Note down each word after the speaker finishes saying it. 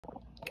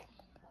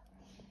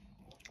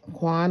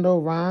Quando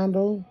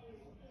Rondo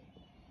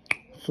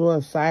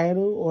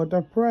suicidal or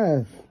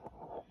depressed?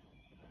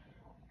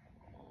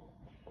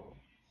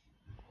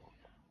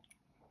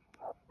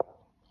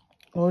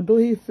 Or do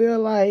he feel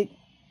like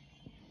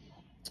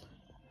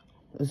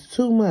it's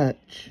too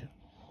much?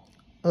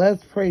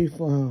 Let's pray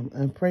for him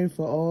and pray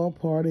for all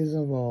parties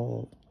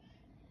involved.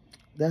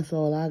 That's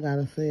all I got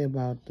to say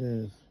about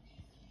this.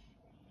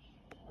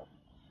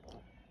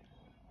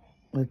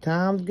 When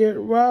times get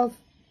rough,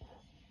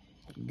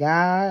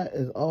 God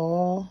is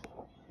all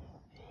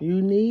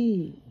you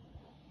need.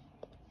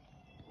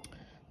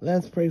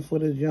 Let's pray for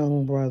this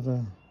young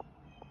brother.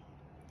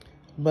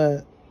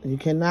 But you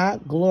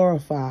cannot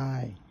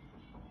glorify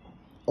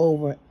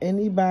over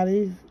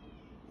anybody's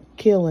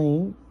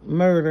killing,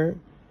 murder.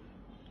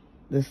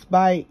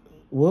 Despite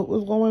what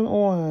was going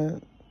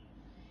on,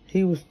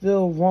 he was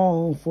still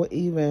wrong for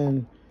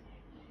even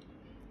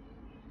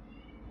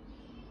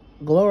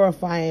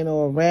glorifying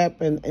or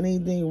rapping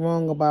anything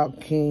wrong about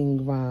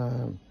King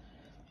Von.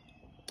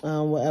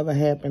 Whatever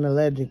happened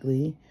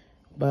allegedly.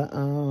 But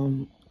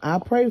I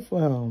pray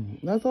for him.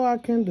 That's all I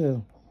can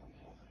do.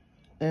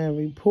 And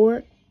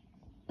report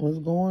what's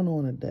going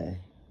on today.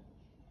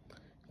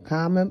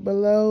 Comment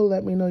below.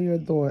 Let me know your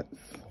thoughts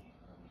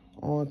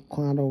on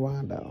Quando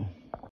Rondo.